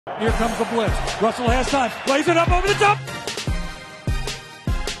Here comes the blitz. Russell has time. Lays it up over the top.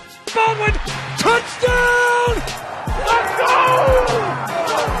 Baldwin. Touchdown! Let's go!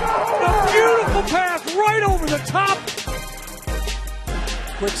 A beautiful pass right over the top.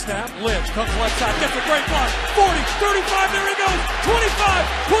 Quick snap. Lynch comes left side. Gets a great block. 40, 35. There he goes.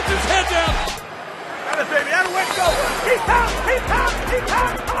 25. Puts his head down. That is baby. That'll let go. He's out. He's out. He's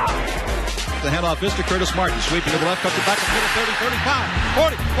out. The handoff is to Curtis Martin, sweeping to the left, cuts it back to the 30, 35,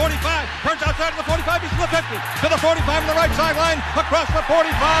 40, 45, turns outside of the 45, he's to the 50, to the 45 on the right sideline, across the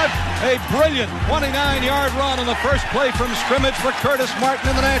 45. A brilliant 29-yard run on the first play from scrimmage for Curtis Martin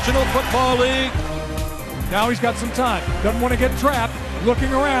in the National Football League. Now he's got some time, doesn't want to get trapped,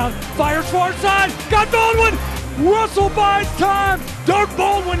 looking around, fires far side, got Baldwin! Russell buys time, Doug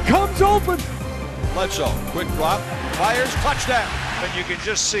Baldwin comes open. Bledsoe, quick drop, fires, touchdown. But you can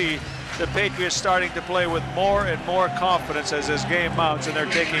just see the Patriots starting to play with more and more confidence as this game mounts, and they're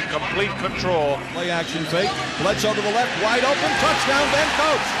taking complete control. Play action fake. Bledsoe to the left, wide open, touchdown, Ben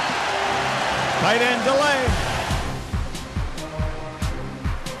Coates. Tight end delay.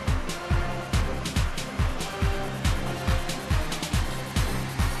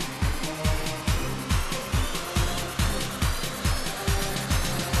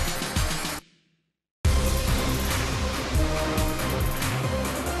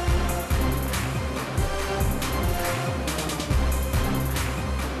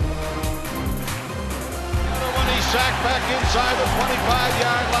 Sack back inside the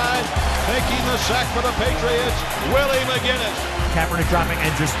 25-yard line. Making the sack for the Patriots, Willie McGinnis. Kaepernick dropping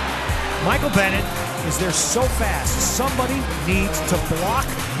and just Michael Bennett is there so fast. Somebody needs to block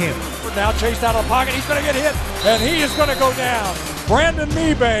him. Now chased out of the pocket. He's going to get hit, and he is going to go down. Brandon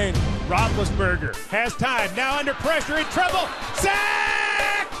Mebane. Roethlisberger has time. Now under pressure in trouble.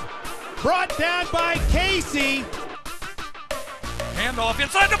 Sack! Brought down by Casey. Handoff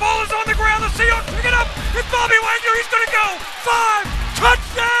inside, the ball is on the ground. The Seahawks pick it up. It's Bobby Wagner. He's going to go. 5.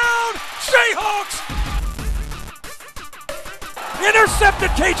 Touchdown, Seahawks. Intercepted,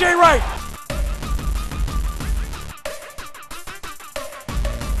 KJ Wright.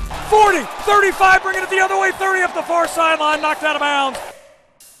 40, 35, bringing it the other way. 30 up the far sideline, knocked out of bounds.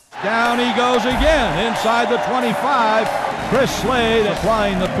 Down he goes again, inside the 25. Chris Slade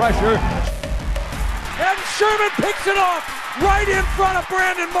applying the pressure. And Sherman picks it off right in front of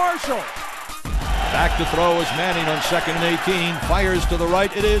Brandon Marshall. Back to throw is Manning on 2nd and 18. Fires to the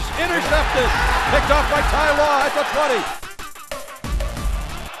right. It is intercepted. Picked off by Ty Law at the 20.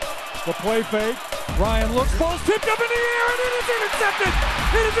 The play fake. Ryan looks, ball's tipped up in the air, and it is intercepted.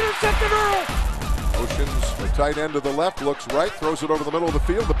 It is intercepted, Earl. Motions the tight end to the left, looks right, throws it over the middle of the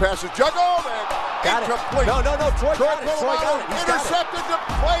field. The pass is juggled and incomplete. No, Troy got it. Troy got it. Intercepted. The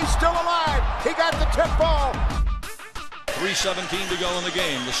play still alive. He got the tip ball. 3:17 to go in the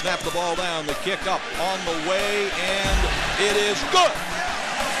game. The snap the ball down, the kick up on the way, and it is good.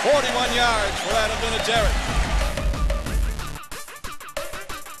 41 yards for Adam Vinatieri.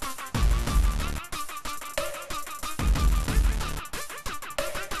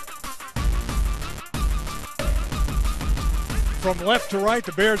 From left to right,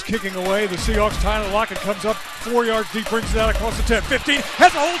 the Bears kicking away. The Seahawks, Tyler Lockett comes up 4 yards deep, brings it out across the 10, 15,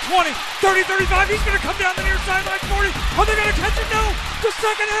 has a whole 20, 30, 35. He's going to come down the near sideline, 40. Are they going to catch it? No. The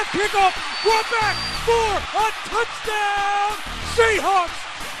second half kickoff, brought back for a touchdown. Seahawks,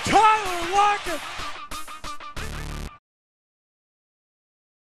 Tyler Lockett